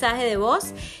un mensaje de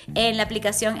voz en la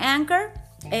aplicación Anchor,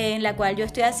 en la cual yo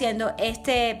estoy haciendo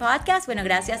este podcast. Bueno,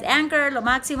 gracias Anchor, lo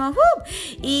máximo.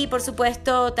 Y por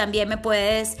supuesto también me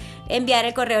puedes enviar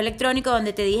el correo electrónico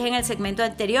donde te dije en el segmento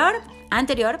anterior.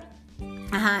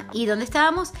 ¿Y dónde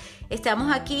estábamos?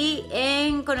 Estamos aquí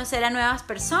en conocer a nuevas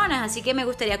personas, así que me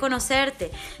gustaría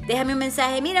conocerte. Déjame un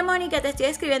mensaje. Mira, Mónica, te estoy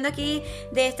escribiendo aquí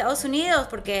de Estados Unidos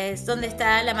porque es donde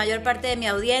está la mayor parte de mi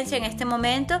audiencia en este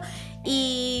momento.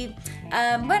 Y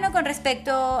bueno, con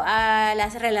respecto a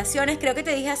las relaciones, creo que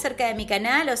te dije acerca de mi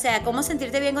canal, o sea, cómo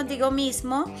sentirte bien contigo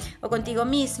mismo o contigo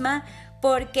misma.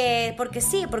 Porque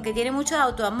tiene mucho de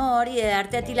autoamor y de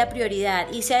darte a ti la prioridad.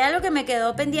 Y si hay algo que me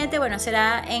quedó pendiente, bueno,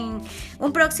 será en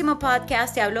un próximo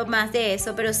podcast, te hablo más de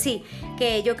eso. Pero sí,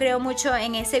 que yo creo mucho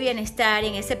en ese bienestar y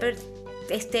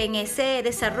en ese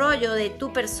desarrollo de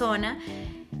tu persona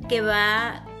que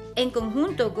va en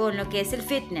conjunto con lo que es el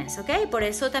fitness, ¿ok? Por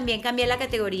eso también cambié la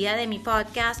categoría de mi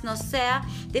podcast, no sea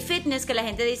de fitness, que la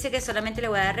gente dice que solamente le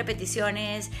voy a dar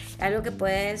repeticiones, algo que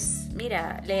puedes,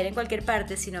 leer en cualquier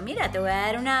parte, sino te voy a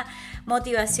dar una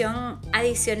motivación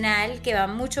adicional que va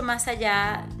mucho más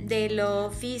allá de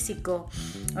lo físico,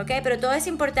 ¿ok? Pero todo es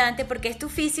importante porque es tu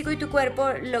físico y tu cuerpo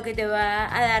lo que te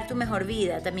va a dar tu mejor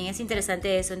vida. También es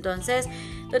interesante eso. Entonces,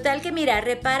 total que mira,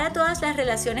 repara todas las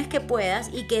relaciones que puedas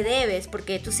y que debes,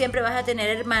 porque tú siempre vas a tener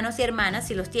hermanos y hermanas,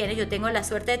 si los tienes. Yo tengo la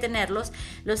suerte de tenerlos,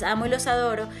 los amo y los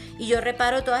adoro, y yo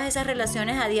reparo todas esas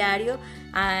relaciones a diario,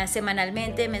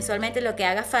 semanalmente, mensualmente, lo que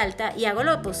haga falta, y hago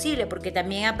lo posible, porque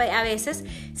también a veces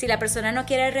si la persona no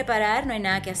quiere reparar, no hay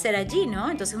nada que hacer allí, ¿no?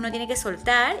 Entonces uno tiene que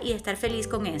soltar y estar feliz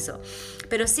con eso.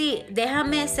 Pero sí,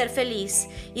 déjame ser feliz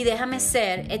y déjame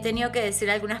ser, he tenido que decir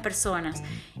a algunas personas,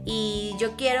 y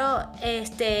yo quiero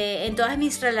en todas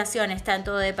mis relaciones,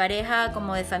 tanto de pareja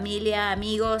como de familia,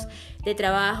 amigos, de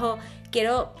trabajo,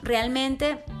 quiero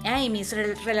realmente, mis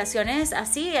relaciones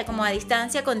así, como a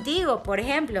distancia contigo, por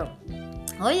ejemplo.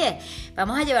 Oye,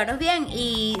 vamos a llevarnos bien,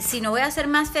 y si no voy a ser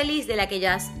más feliz de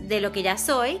lo que ya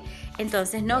soy,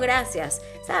 entonces no, gracias,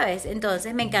 ¿sabes?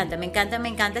 Entonces me encanta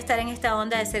estar en esta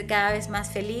onda de ser cada vez más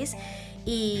feliz.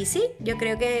 Y sí, yo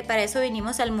creo que para eso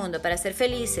vinimos al mundo, para ser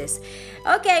felices.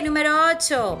 Ok, número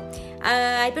 8.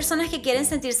 Hay personas que quieren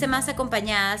sentirse más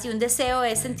acompañadas, y un deseo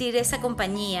es sentir esa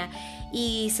compañía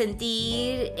y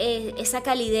sentir esa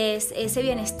calidez, ese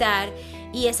bienestar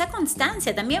y esa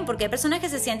constancia también, porque hay personas que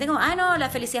se sienten como, no, la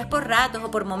felicidad es por ratos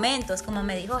o por momentos, como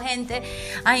me dijo gente,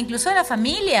 incluso de la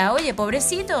familia, oye,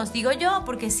 pobrecitos, digo yo,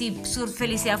 porque si su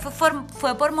felicidad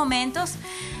fue por momentos,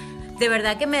 de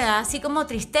verdad que me da así como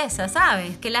tristeza,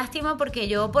 ¿sabes? Qué lástima, porque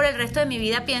yo por el resto de mi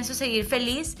vida pienso seguir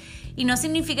feliz, y no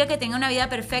significa que tenga una vida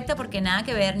perfecta, porque nada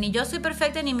que ver, ni yo soy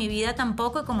perfecta ni mi vida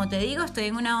tampoco, y como te digo, estoy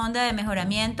en una onda de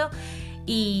mejoramiento.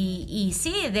 Y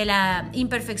sí, de la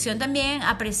imperfección también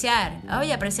apreciar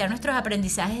nuestros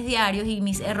aprendizajes diarios y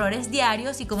mis errores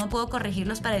diarios, y cómo puedo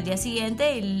corregirlos para el día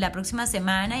siguiente y la próxima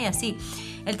semana, y así.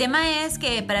 El tema es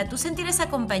que para tú sentir esa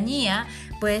compañía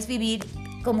puedes vivir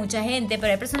con mucha gente,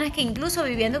 pero hay personas que incluso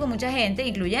viviendo con mucha gente,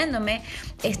 incluyéndome,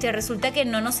 resulta que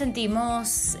no nos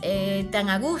sentimos tan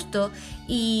a gusto,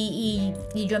 y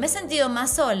yo me he sentido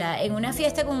más sola en una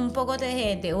fiesta con un poco de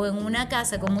gente o en una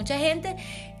casa con mucha gente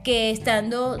que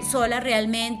estando sola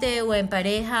realmente, o en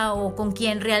pareja, o con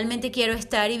quien realmente quiero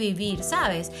estar y vivir,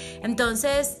 ¿sabes?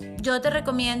 Entonces yo te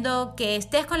recomiendo que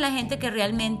estés con la gente que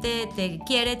realmente te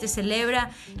quiere, te celebra,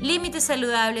 límites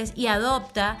saludables, y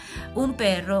adopta un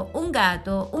perro, un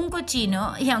gato, un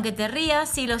cochino. Y aunque te rías,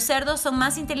 si los cerdos son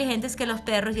más inteligentes que los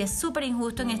perros, y es súper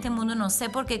injusto en este mundo, no sé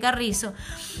por qué Carrizo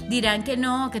dirán que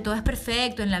no, que todo es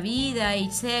perfecto en la vida, y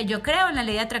yo creo en la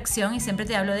ley de atracción y siempre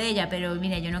te hablo de ella, pero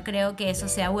mira, yo no creo que eso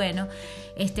sea bueno,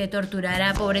 torturar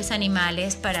a pobres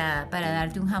animales para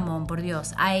darte un jamón, por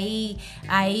Dios. Hay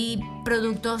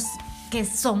productos que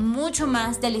son mucho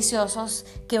más deliciosos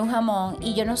que un jamón,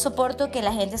 y yo no soporto que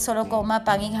la gente solo coma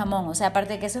pan y jamón. O sea,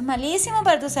 aparte de que eso es malísimo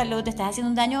para tu salud, te estás haciendo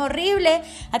un daño horrible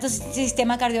a tu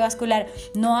sistema cardiovascular.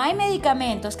 No hay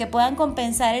medicamentos que puedan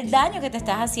compensar el daño que te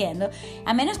estás haciendo,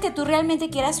 a menos que tú realmente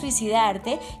quieras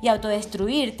suicidarte y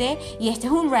autodestruirte. Y este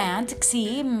es un rant,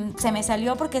 sí, se me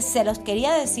salió porque se los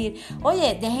quería decir.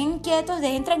 Oye, dejen quietos,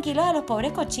 dejen tranquilos a los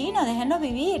pobres cochinos, déjenlos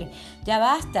vivir, ya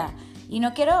basta. Y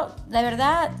no quiero, de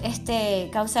verdad,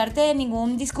 causarte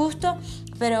ningún disgusto,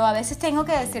 pero a veces tengo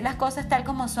que decir las cosas tal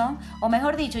como son, o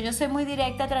mejor dicho, yo soy muy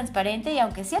directa, transparente, y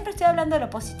aunque siempre estoy hablando de lo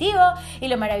positivo y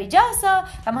lo maravilloso,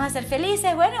 vamos a ser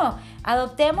felices, bueno,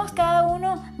 adoptemos cada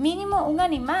uno mínimo un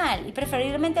animal, y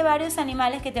preferiblemente varios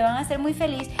animales que te van a hacer muy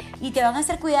feliz y te van a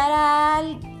hacer cuidar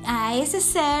a ese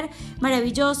ser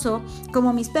maravilloso,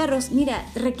 como mis perros. Mira,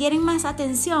 requieren más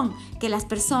atención que las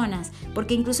personas,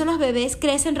 porque incluso los bebés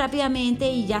crecen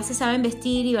rápidamente y ya se saben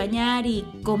vestir y bañar y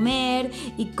comer,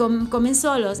 y comen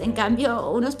solos. En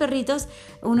cambio, unos perritos,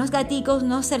 unos gaticos,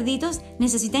 unos cerditos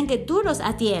necesitan que tú los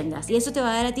atiendas, y eso te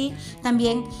va a dar a ti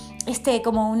también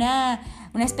como una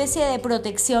especie de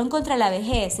protección contra la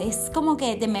vejez. Es como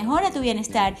que te mejora tu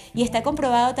bienestar, y está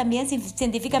comprobado también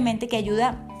científicamente que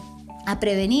ayuda a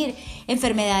prevenir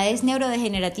enfermedades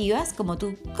neurodegenerativas, como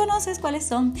tú conoces cuáles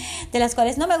son, de las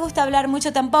cuales no me gusta hablar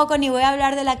mucho tampoco, ni voy a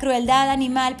hablar de la crueldad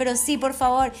animal, pero sí, por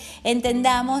favor,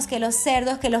 entendamos que los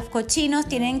cerdos, que los cochinos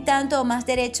tienen tanto o más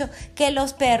derecho que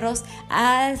los perros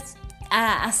a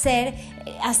ser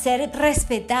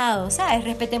respetados, ¿sabes?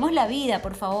 Respetemos la vida,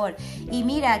 por favor. Y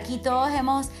mira, aquí todos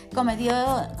hemos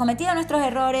cometido nuestros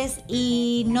errores,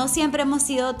 y no siempre hemos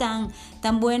sido tan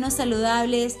buenos,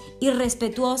 saludables y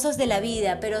respetuosos de la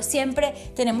vida, pero siempre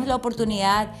tenemos la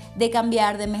oportunidad de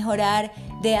cambiar, de mejorar,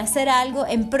 de hacer algo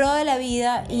en pro de la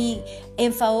vida y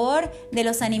en favor de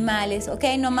los animales, ¿ok?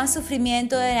 No más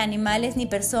sufrimiento de animales ni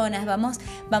personas. Vamos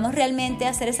realmente a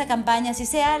hacer esa campaña, si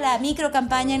sea la micro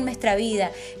campaña en nuestra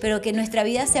vida, pero que nuestra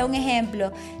vida sea un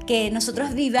ejemplo, que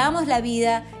nosotros vivamos la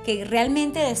vida que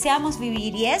realmente deseamos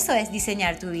vivir, y eso es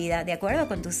diseñar tu vida de acuerdo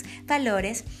con tus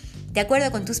valores, de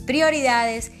acuerdo con tus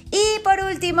prioridades. Y por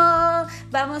último,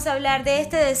 vamos a hablar de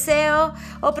este deseo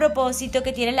o propósito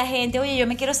que tiene la gente. Oye, yo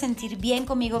me quiero sentir bien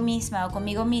conmigo misma o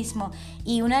conmigo mismo.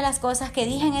 Y una de las cosas que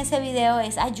dije en ese video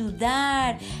es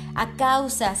ayudar a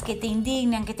causas que te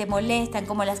indignan, que te molestan,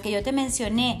 como las que yo te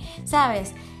mencioné,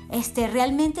 ¿sabes?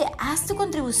 Realmente haz tu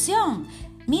contribución.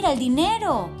 Mira, el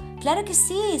dinero. Claro que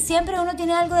sí, siempre uno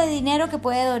tiene algo de dinero que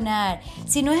puede donar.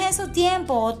 Si no es eso,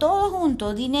 tiempo, o todo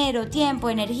junto, dinero, tiempo,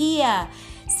 energía,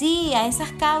 sí, a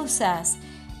esas causas,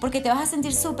 porque te vas a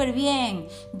sentir súper bien.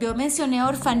 Yo mencioné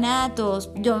orfanatos,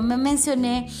 yo me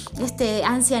mencioné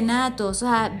ancianatos, o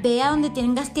sea, ve a donde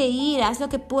tengas que ir, haz lo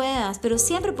que puedas, pero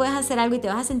siempre puedes hacer algo y te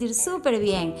vas a sentir súper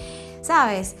bien,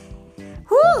 ¿sabes?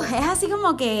 Es así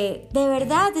como que de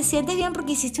verdad te sientes bien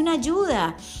porque hiciste una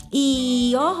ayuda.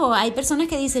 Y ojo, hay personas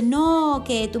que dicen no,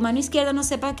 que tu mano izquierda no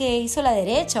sepa qué hizo la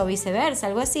derecha o viceversa,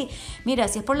 algo así. Mira,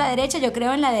 si es por la derecha, yo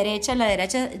creo en la derecha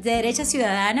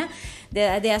ciudadana,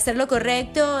 de hacer lo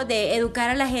correcto, de educar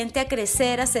a la gente a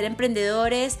crecer, a ser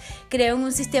emprendedores. Creo en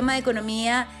un sistema de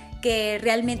economía que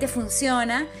realmente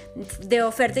funciona, de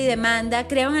oferta y demanda.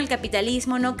 Creo en el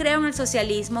capitalismo, no creo en el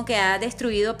socialismo que ha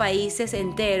destruido países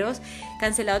enteros,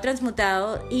 cancelado,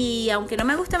 transmutado. Y aunque no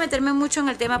me gusta meterme mucho en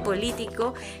el tema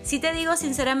político, sí te digo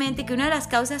sinceramente que una de las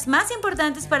causas más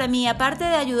importantes para mí, aparte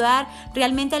de ayudar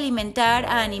realmente a alimentar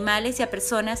a animales y a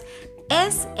personas,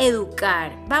 es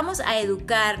educar. Vamos a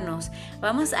educarnos,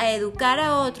 vamos a educar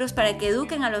a otros para que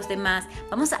eduquen a los demás.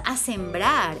 Vamos a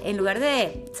sembrar en lugar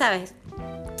de, ¿sabes?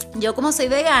 Yo, como soy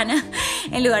vegana,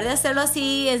 en lugar de hacerlo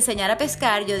así, enseñar a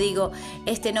pescar, yo digo,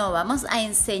 no, vamos a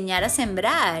enseñar a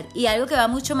sembrar. Y algo que va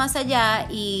mucho más allá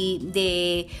y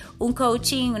de un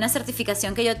coaching, una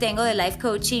certificación que yo tengo de life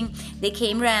coaching de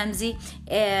Kane Ramsey,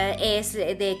 es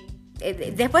de...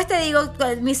 Después te digo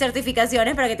mis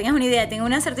certificaciones para que tengas una idea. Tengo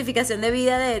una certificación de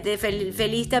vida de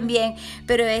feliz también,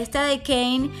 pero esta de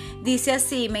Kane dice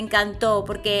así, me encantó,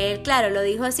 porque él, claro, lo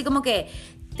dijo así como que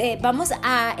vamos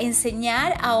a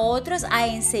enseñar a otros a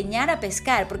enseñar a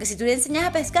pescar, porque si tú le enseñas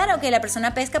a pescar, ok, la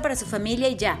persona pesca para su familia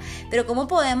y ya, pero ¿cómo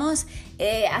podemos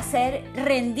hacer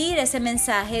rendir ese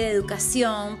mensaje de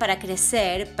educación para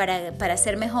crecer, para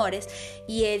ser mejores?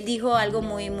 Y él dijo algo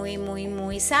muy, muy, muy,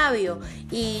 muy sabio,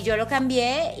 y yo lo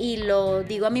cambié y lo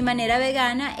digo a mi manera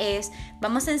vegana, es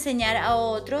vamos a enseñar a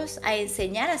otros a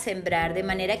enseñar a sembrar, de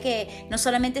manera que no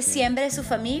solamente siembre su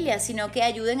familia, sino que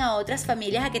ayuden a otras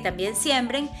familias a que también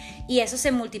siembren, y eso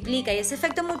se multiplica, y ese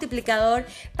efecto multiplicador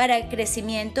para el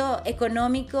crecimiento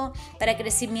económico, para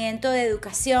crecimiento de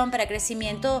educación, para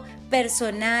crecimiento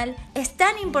personal, es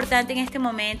tan importante en este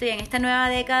momento y en esta nueva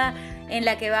década en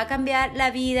la que va a cambiar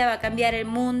la vida, va a cambiar el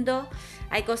mundo.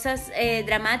 Hay cosas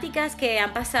dramáticas que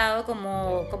han pasado,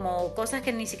 como cosas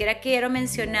que ni siquiera quiero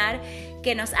mencionar,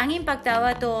 que nos han impactado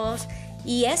a todos,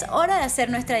 y es hora de hacer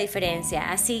nuestra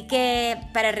diferencia. Así que,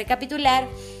 para recapitular,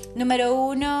 número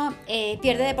 1,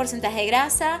 pierde de porcentaje de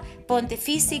grasa, ponte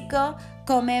físico,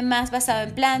 come más basado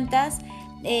en plantas,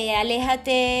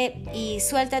 aléjate y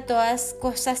suelta todas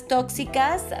cosas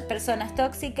tóxicas, personas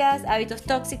tóxicas, hábitos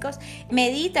tóxicos,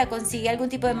 medita, consigue algún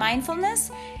tipo de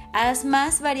mindfulness, haz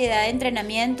más variedad de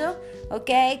entrenamiento, ¿ok?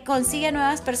 Consigue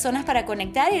nuevas personas para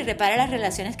conectar y repara las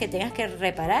relaciones que tengas que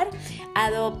reparar.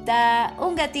 Adopta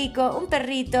un gatico, un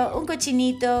perrito, un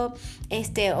cochinito,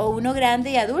 o uno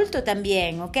grande y adulto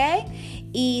también, ¿ok?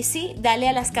 Y sí, dale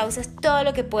a las causas todo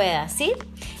lo que puedas, ¿sí?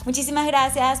 Muchísimas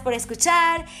gracias por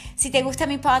escuchar. Si te gusta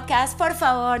mi podcast, por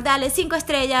favor, dale 5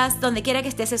 estrellas donde quiera que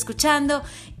estés escuchando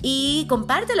y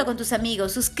compártelo con tus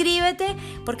amigos. Suscríbete,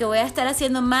 porque voy a estar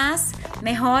haciendo más,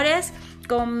 mejores,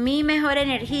 con mi mejor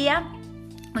energía.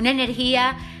 Una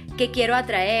energía que quiero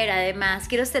atraer, además.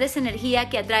 Quiero ser esa energía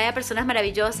que atrae a personas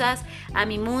maravillosas a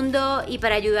mi mundo, y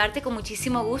para ayudarte con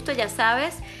muchísimo gusto, ya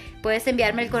sabes, puedes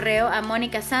enviarme el correo a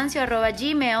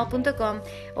monicasancio@gmail.com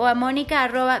o a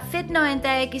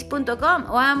monica@fit90x.com,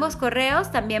 o a ambos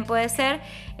correos. También puede ser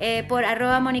por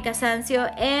 @monicasancio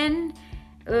en...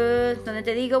 donde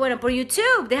te digo, bueno, por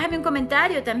YouTube, déjame un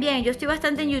comentario también. Yo estoy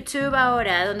bastante en YouTube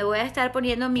ahora, donde voy a estar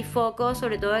poniendo mi foco,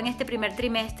 sobre todo en este primer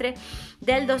trimestre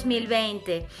del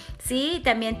 2020. Sí,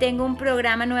 también tengo un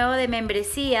programa nuevo de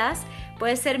membresías.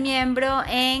 Puedes ser miembro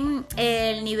en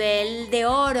el nivel de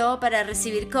oro para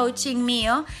recibir coaching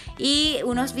mío y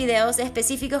unos videos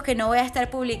específicos que no voy a estar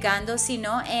publicando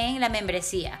sino en la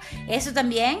membresía. Eso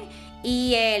también.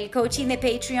 Y el coaching de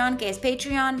Patreon, que es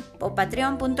Patreon o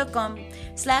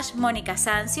patreon.com/Monica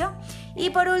Sancio.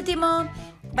 Y por último,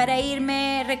 Para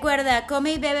irme, recuerda,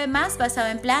 come y bebe más basado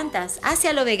en plantas,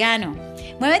 hacia lo vegano.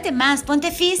 Muévete más,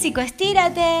 ponte físico,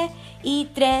 estírate. Y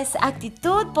 3,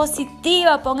 actitud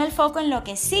positiva. Pon el foco en lo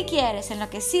que sí quieres, en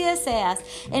lo que sí deseas,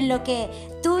 en lo que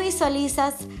tú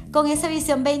visualizas con esa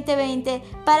visión 2020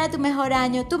 para tu mejor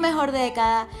año, tu mejor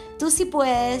década. Tú sí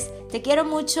puedes. Te quiero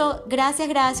mucho.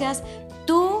 Gracias.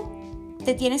 Tú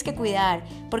te tienes que cuidar,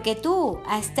 porque tú,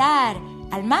 a estar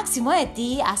al máximo de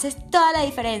ti, haces toda la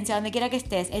diferencia donde quiera que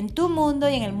estés, en tu mundo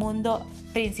y en el mundo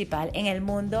principal, en el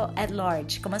mundo at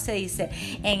large, ¿cómo se dice?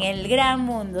 En el gran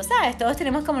mundo, ¿sabes? Todos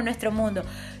tenemos como nuestro mundo.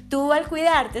 Tú al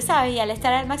cuidarte, ¿sabes? Y al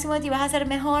estar al máximo de ti vas a ser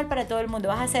mejor para todo el mundo.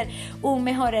 Vas a ser un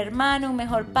mejor hermano, un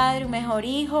mejor padre, un mejor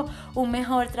hijo, un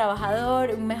mejor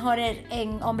trabajador, un mejor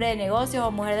hombre de negocios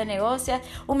o mujer de negocios,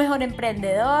 un mejor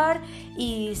emprendedor.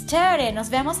 Y chévere, nos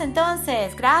vemos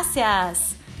entonces.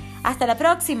 Gracias. Hasta la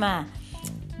próxima.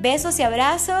 Besos y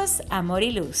abrazos, amor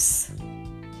y luz.